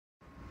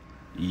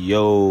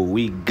Yo,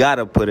 we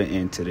gotta put an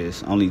end to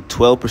this. Only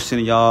 12% of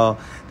y'all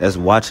that's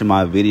watching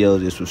my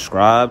videos is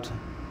subscribed,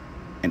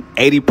 and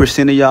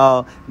 80% of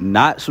y'all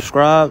not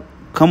subscribed.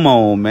 Come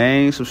on,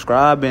 man.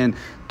 Subscribe and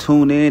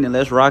tune in and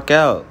let's rock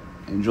out.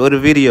 Enjoy the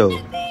video.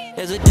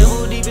 There's a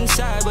devil deep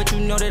inside, but you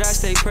know that I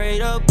stay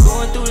prayed up.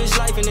 Going through this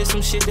life and there's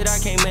some shit that I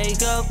can't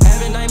make up.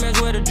 Having nightmares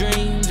with a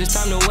dreams, it's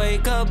time to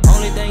wake up.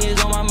 Only thing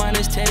is on my mind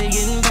is Teddy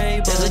getting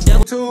paid. There's a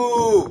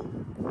devil.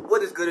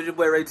 What is good? It's your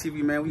boy Ray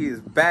TV, man. We is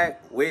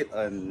back with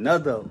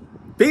another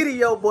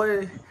video,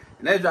 boy.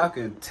 And as y'all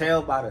can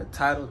tell by the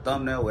title,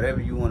 thumbnail,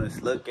 whatever you want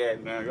to look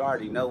at, man, you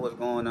already know what's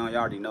going on. You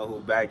already know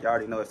who's back. You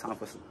already know it's time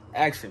for some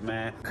action,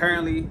 man.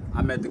 Currently,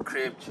 I'm at the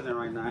crib chilling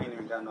right now. I ain't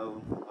even got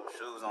no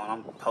shoes on.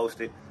 I'm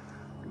posted.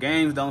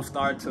 Games don't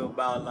start till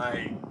about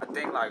I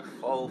think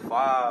 4,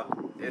 5.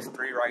 It's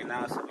 3 right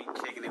now, so we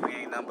kicking it. We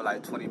ain't nothing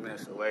but 20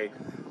 minutes away.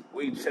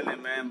 We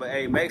chilling, man. But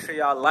hey, make sure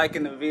y'all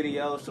liking the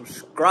video,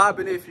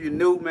 subscribing if you're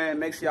new, man.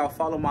 Make sure y'all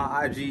follow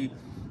my IG.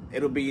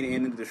 It'll be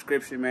in the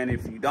description, man.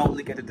 If you don't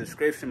look at the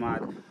description, my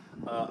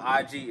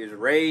IG is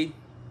Ray,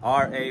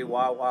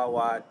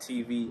 RAYYY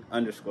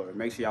TV_.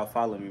 Make sure y'all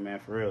follow me, man,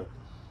 for real.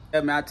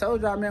 Yeah, man, I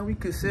told y'all, man, we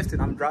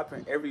consistent. I'm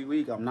dropping every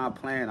week. I'm not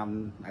playing.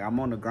 I'm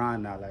on the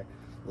grind now.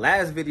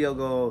 Last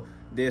video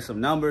did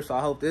some numbers, so I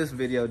hope this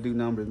video do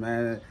numbers,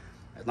 man.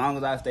 As long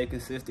as I stay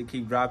consistent,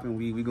 keep dropping,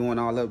 we going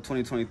all up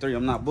 2023.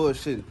 I'm not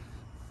bullshitting.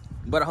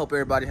 But I hope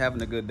everybody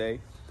having a good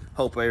day.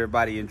 Hope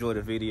everybody enjoy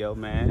the video,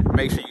 man.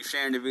 Make sure you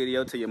sharing the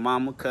video to your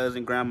mama,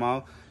 cousin,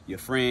 grandma, your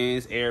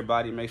friends,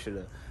 everybody. Make sure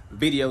the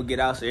video get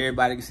out so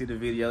everybody can see the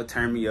video.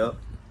 Turn me up.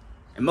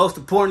 And most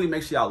importantly,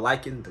 make sure y'all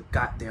liking the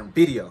goddamn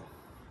video.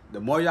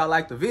 The more y'all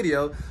like the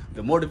video,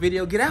 the more the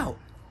video get out.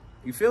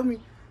 You feel me?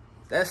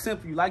 That's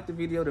simple. You like the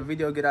video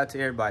get out to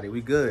everybody.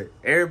 We good.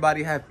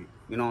 Everybody happy.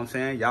 You know what I'm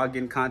saying? Y'all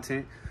getting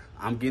content.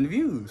 I'm getting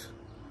views.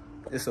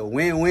 It's a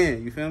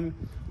win-win. You feel me?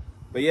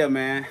 But yeah,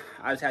 man,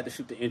 I just had to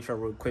shoot the intro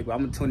real quick. But I'm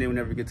going to tune in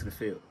whenever we get to the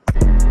field.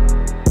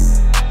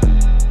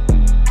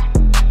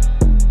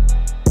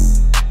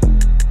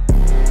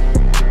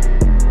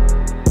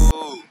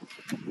 Ooh,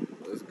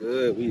 what's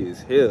good? We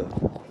is here.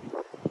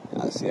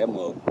 I see that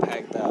mug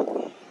packed out.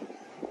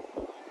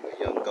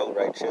 A young goat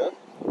right here.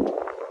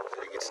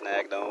 Get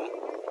snagged on.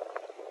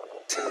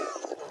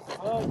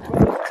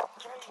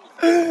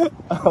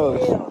 Oh,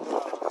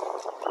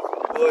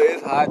 boy,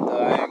 it's hot though. I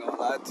ain't gonna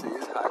lie to you,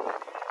 it's hot.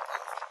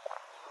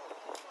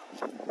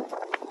 I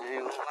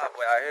ain't gonna lie,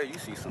 boy. Out here you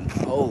see some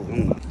cold.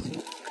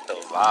 The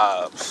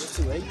vibes.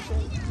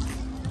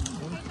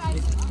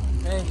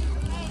 Hey,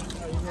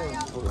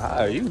 How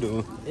are you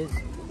doing?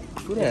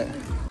 who that?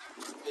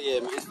 Yeah,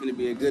 man, it's gonna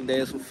be a good day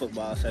of some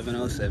football.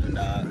 707,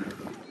 dog.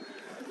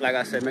 Like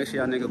I said, make sure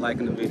y'all niggas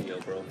liking the video,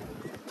 bro.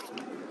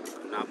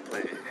 I'm not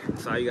playing.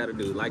 That's all you gotta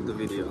do. Like the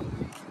video.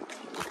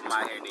 I'm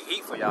out here in the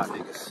heat for y'all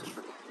niggas.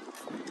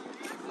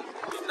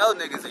 You know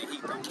niggas in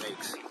heat don't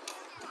mix.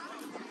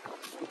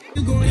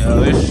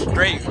 Yo, it's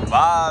straight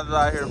vibes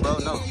out here, bro.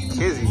 No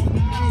kizzy.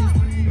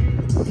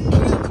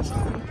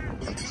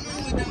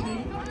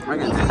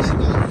 Look at this.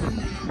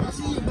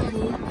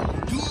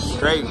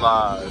 Straight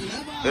vibes.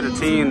 They're the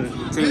team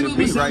to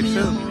beat right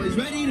here.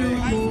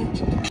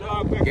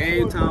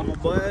 Game time, my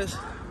boys.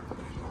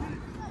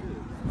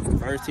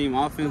 First team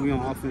offense, we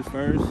on offense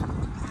first.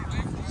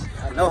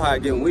 I know how I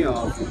get when we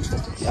on offense.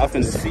 Y'all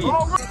finna see it.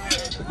 Oh,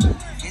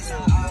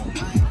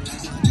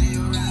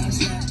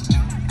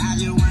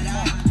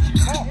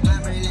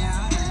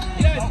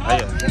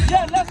 yeah.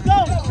 Yeah, let's go!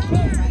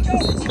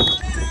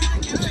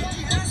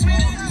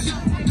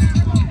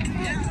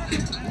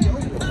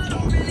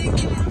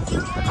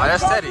 Oh,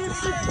 that's steady.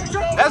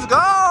 Let's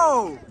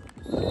go!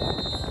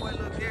 Boy,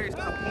 look, Gary's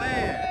not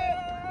playing.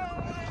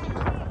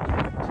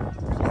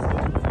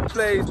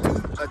 Plays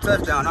a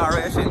touchdown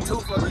already. That shit 2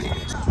 for me.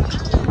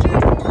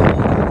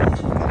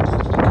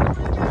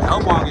 I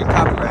hope I don't get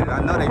copyrighted. I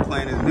know they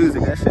playing his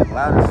music. That shit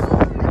loud as fuck.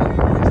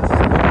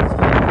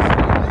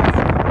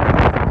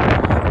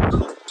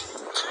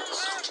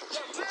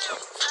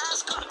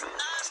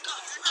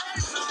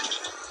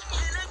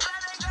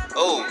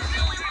 Oh,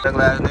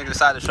 ugly ass nigga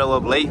decided to show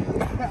up late.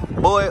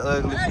 Boy,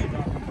 ugly.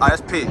 Oh,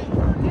 that's Pitt.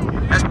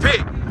 That's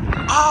Pitt.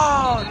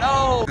 Oh,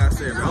 no. Like I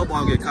said, bro, I hope I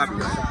don't get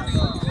copyrighted.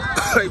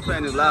 They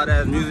playing this loud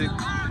ass music.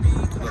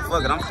 But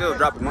fuck it, I'm still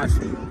dropping my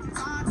shit.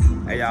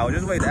 Hey, y'all,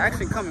 just wait. The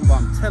action coming,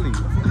 but I'm telling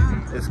you,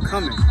 it's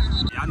coming.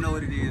 Y'all know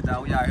what it is,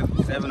 dog. We out here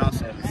for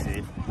 7-on-7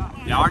 shit.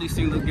 Y'all already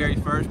seen Lil Gary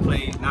first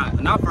play,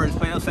 not first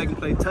play, no second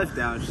play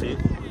touchdown shit.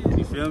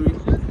 You feel me?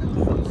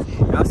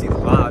 Y'all see the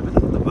vibe. This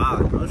is the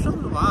vibe, bro. Show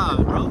me the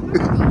vibe, bro. Look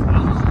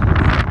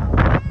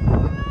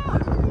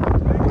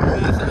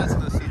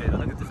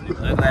at this nigga.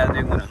 Ugly ass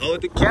nigga wanna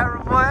hold the camera,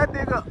 boy. That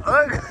nigga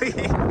ugly.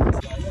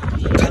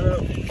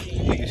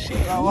 Nigga shit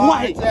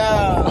white.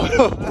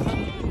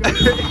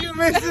 You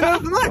missing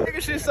us?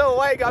 Nigga shit so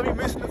white, got me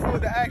missing the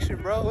food to action,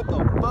 bro. What the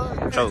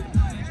fuck? Choke.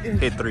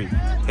 Hit 3.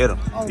 Hit him.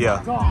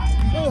 Yeah.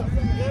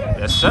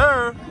 Yes,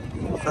 sir.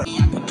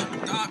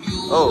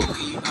 Oh.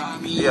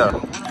 Yeah.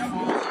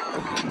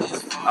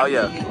 Oh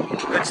yeah.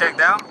 Good check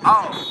down.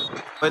 Oh.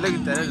 Wait, look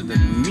at that. That is the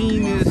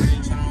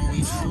meanest.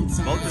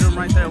 Both of them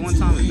right there at one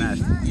time is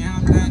nasty.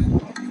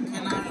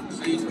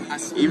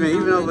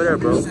 Even over there,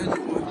 bro.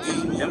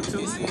 Them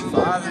 2,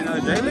 5, and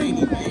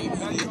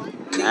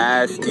Jalen.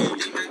 Nasty.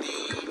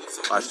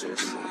 Watch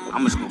this. I'm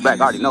gonna scoot back.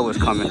 I already know what's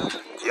coming.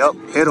 Yep.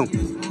 Hit him.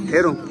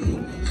 Hit him.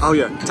 Oh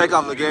yeah. Take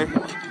off, Legare.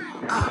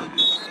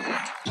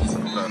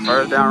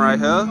 First down right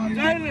here.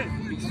 Jalen,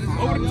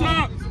 over the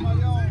top.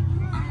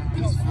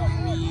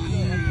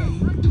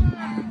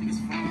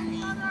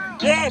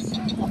 Yes.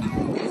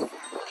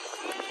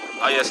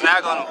 Oh yeah,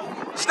 snag on him.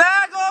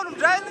 Snag on him,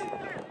 Jalen.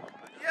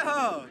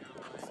 Yeah.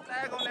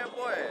 Snag on that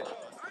boy.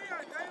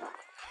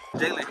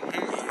 Jalen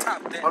head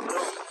top that.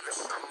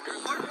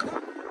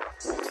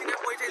 See that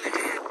boy Jalen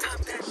head top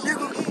that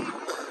nigga.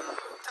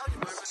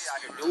 Out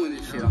here doing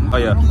this shit. Oh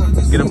yeah.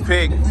 Get a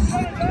pick.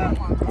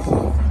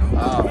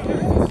 Oh.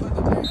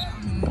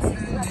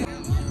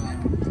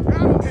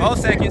 4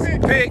 seconds.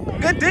 Pick.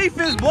 Good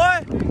defense,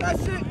 boy. That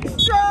shit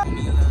strong.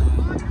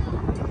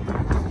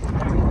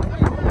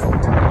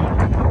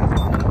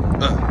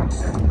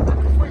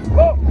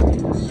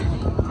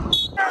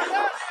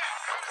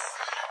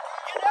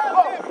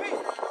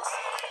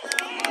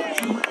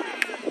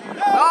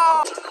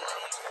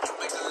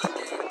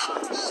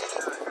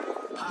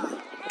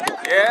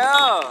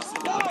 Yeah.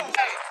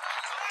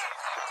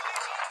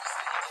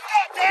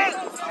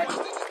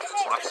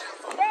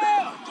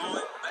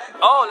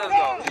 Oh, let's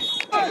go.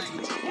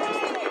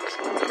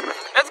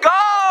 Let's go.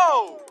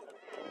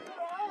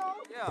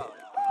 Yeah.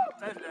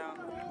 Touchdown.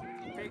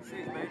 Pick 6,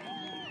 baby.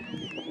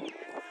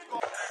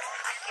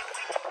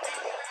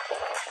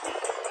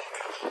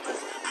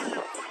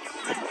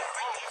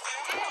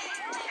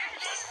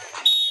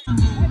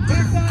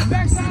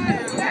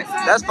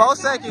 That's 4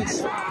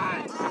 seconds.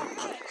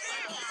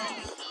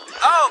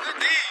 Oh, good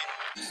D.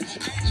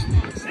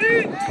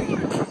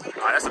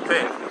 Oh, that's a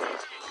pick.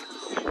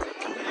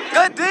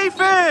 Good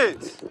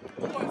defense.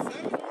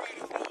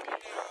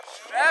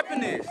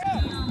 Strapping this.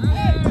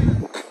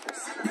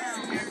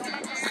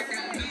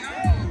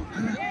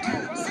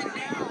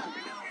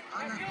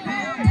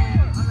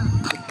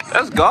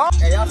 Let's go.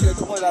 Hey, y'all see the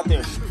boys out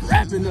there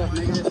strapping up,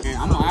 nigga. Man,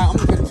 I'm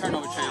gonna get a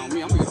turnover chain on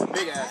me. I'm gonna get a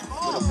big ass,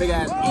 with a big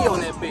ass E on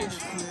that bitch.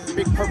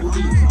 Big purple E.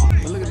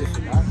 But look at this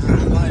shit, guys.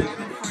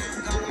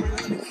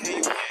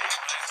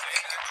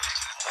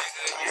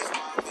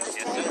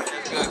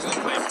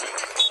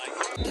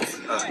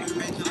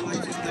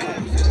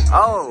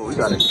 Oh, we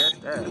gotta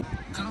catch that.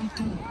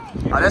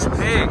 Oh, that's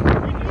big.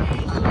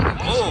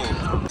 Oh.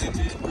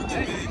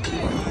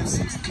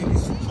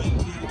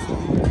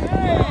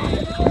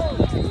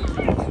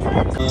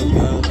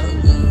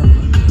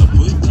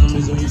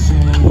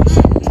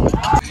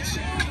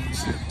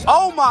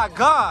 Oh my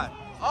God.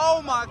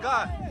 Oh my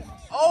God.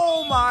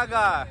 Oh my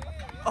God.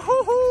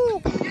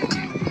 Ooh.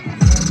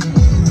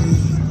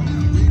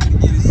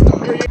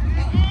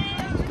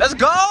 Let's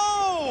go.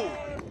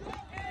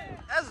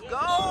 Let's go.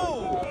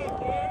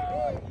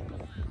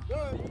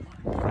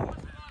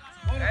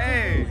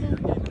 Hey.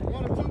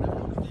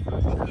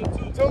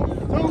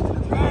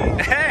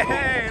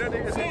 Hey.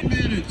 4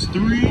 minutes,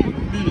 3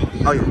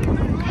 minutes. Oh yeah.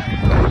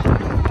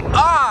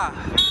 Ah.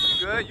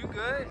 You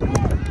good?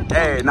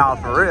 Hey, nah,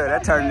 for real.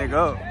 That turned nigga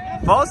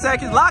up. 4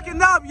 seconds.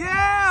 Locking up.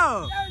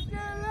 Yeah.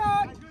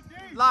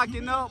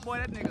 Locking up. Boy,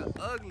 that nigga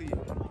ugly.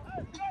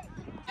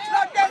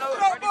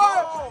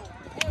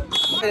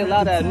 Hey,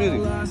 loud ass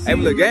music. Hey,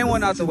 but look, game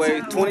 1 out the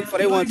way. 24.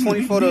 They won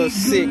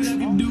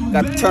 24-6.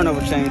 Got the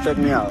turnover chain. Check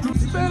me out.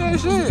 Spin that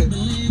shit.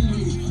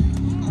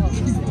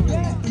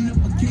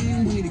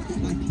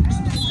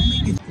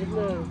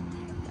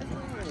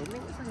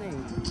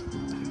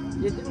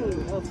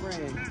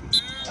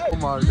 Oh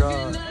my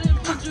God.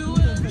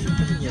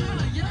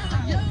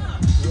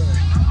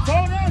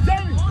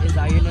 Is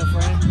that your new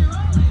friend?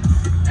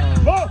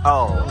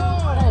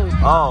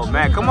 Oh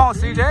man, come on,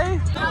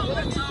 CJ.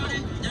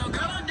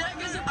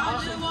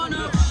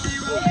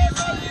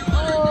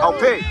 Oh,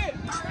 pick.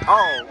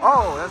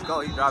 Oh, let's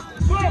go. He dropped it.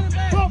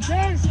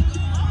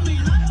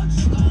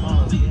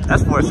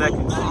 That's 4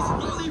 seconds.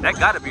 That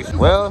gotta be.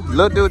 Well,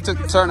 little dude took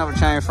the turnover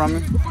chain from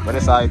me, but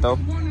it's alright though.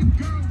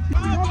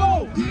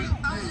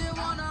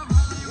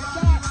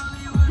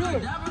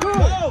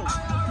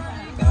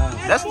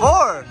 That's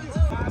 4.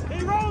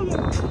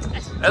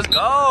 Let's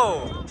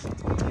go.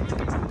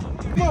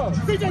 Come on,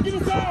 CJ, get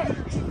inside.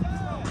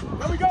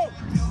 There we go.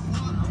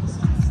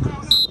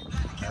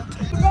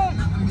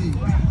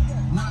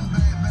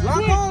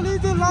 Lock on,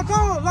 Ethan. Lock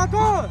on. Lock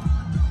on.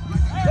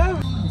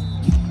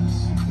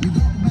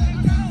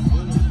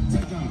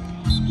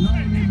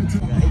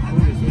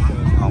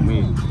 Oh, me.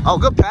 Oh,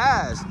 good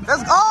pass.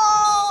 Let's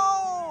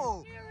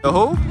go. The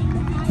who?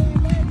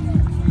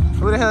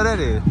 Who the hell that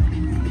is?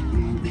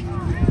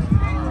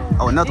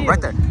 Oh, another right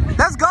there.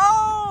 Let's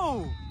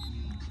go.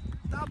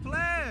 Stop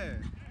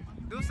playing.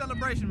 Do a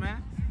celebration,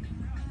 man.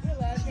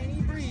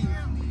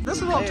 This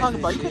is what I'm talking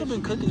about. You could have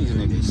been cooking these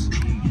niggas.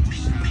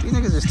 These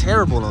niggas is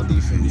terrible on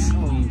defense.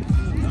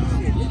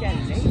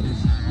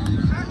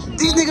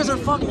 These niggas are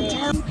fucking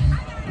terrible.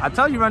 I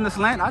told you run the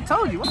slant. I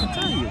told you. What I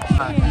tell you?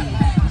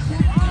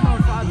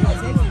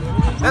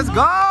 Let's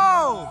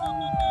go.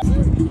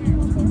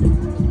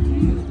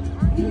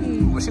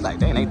 Was she like,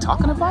 dang, they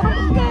talking about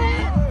him?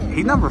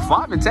 He number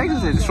 5 in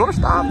Texas at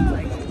shortstop.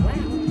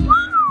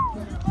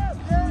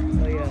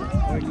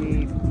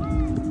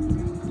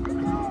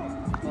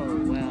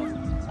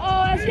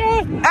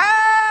 Hey,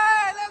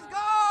 let's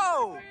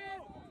go!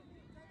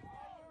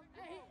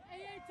 He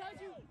ain't touch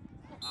you.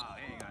 Oh,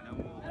 he ain't got no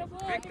move.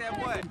 Pick that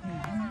boy.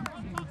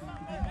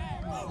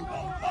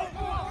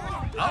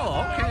 Oh,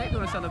 okay.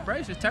 Doing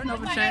celebrations.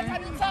 Turnover chain. Yo.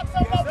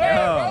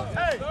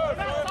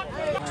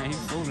 Man, he's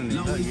fooling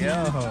this. Yo.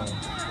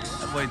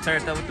 That boy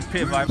turned up with the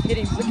pit vibe. Hit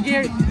him. Look at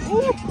Gary.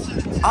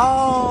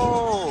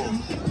 Oh!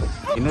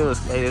 You knew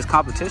there's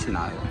competition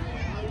out here.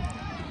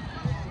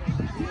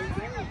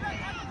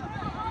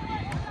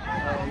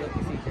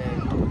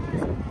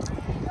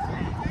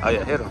 Oh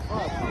yeah, hit him.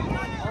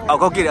 Oh,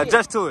 go get it.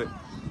 Adjust to it.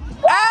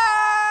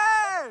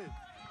 Hey!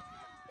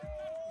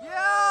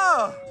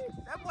 Yeah!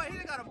 That boy, he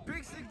got a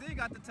big 6. Then he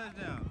got the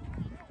touchdown.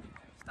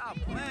 Stop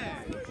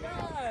playing.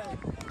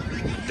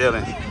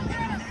 Dylan.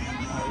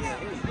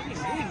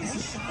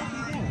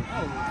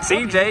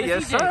 CJ,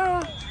 yes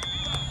sir.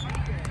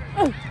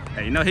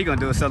 Hey, you know he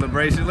gonna do a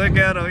celebration. Look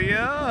at him,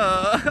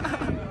 yeah.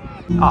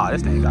 Oh,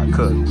 this thing got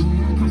cooked.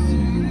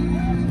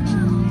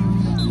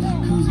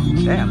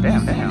 Damn.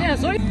 Yeah,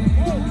 so a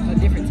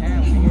different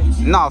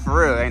town. Nah, for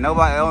real. Ain't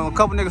nobody, a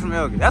couple niggas from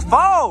Elgin. That's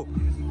 4!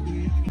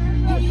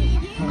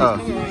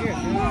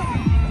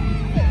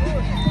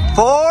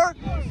 4?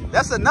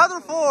 That's another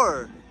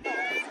 4.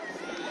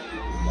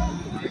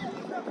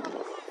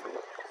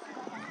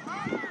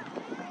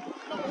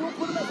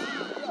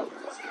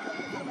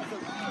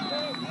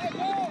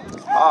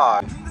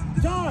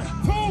 John,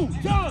 2,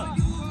 John.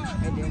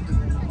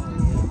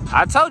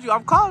 I told you,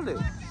 I'm calling it.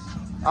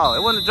 Oh,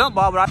 it wasn't a jump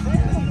ball, but I...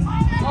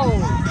 Oh,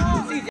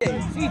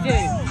 CJ.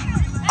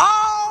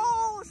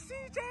 Oh,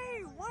 CJ,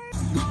 what?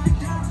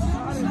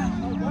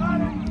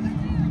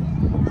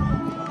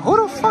 Who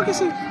the fuck is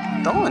he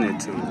throwing it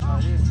to?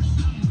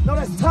 No,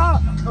 that's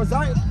top. Oh,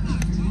 Zion.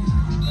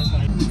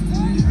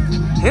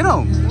 Hit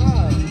him.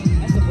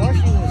 That's the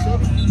varsity one,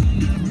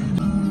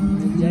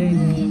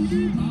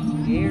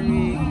 Jalen, Gary.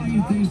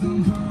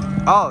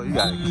 Oh, you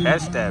gotta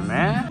catch that,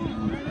 man.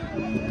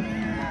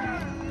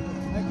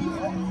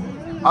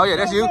 Oh, yeah,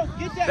 that's you.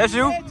 That's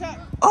you.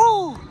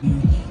 Oh!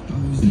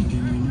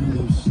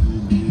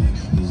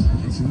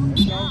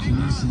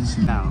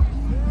 Now.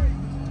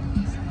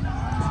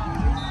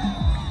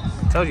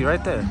 Told you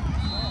right there.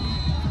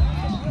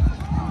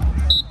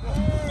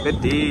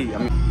 Good D. I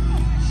mean.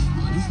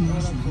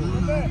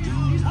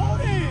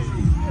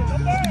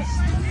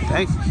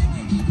 Thanks.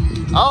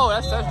 Oh,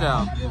 that's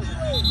touchdown.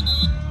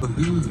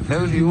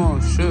 Hell do you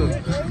want? Shoot.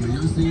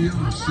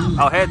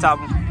 Oh, head top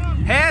him.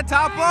 Head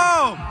top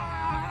him!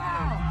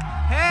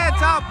 Head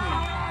top him!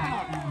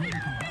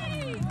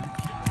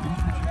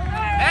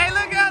 Hey,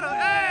 look at him!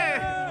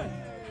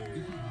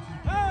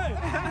 Hey!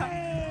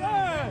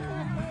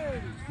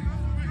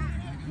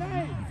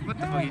 What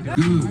the fuck you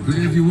doing?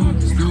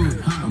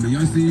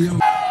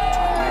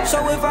 So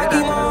if I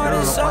keep my heart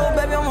and soul,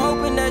 baby, I'm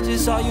hoping that's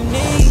just all you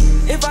need.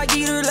 If I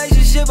keep the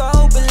relationship, I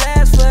hope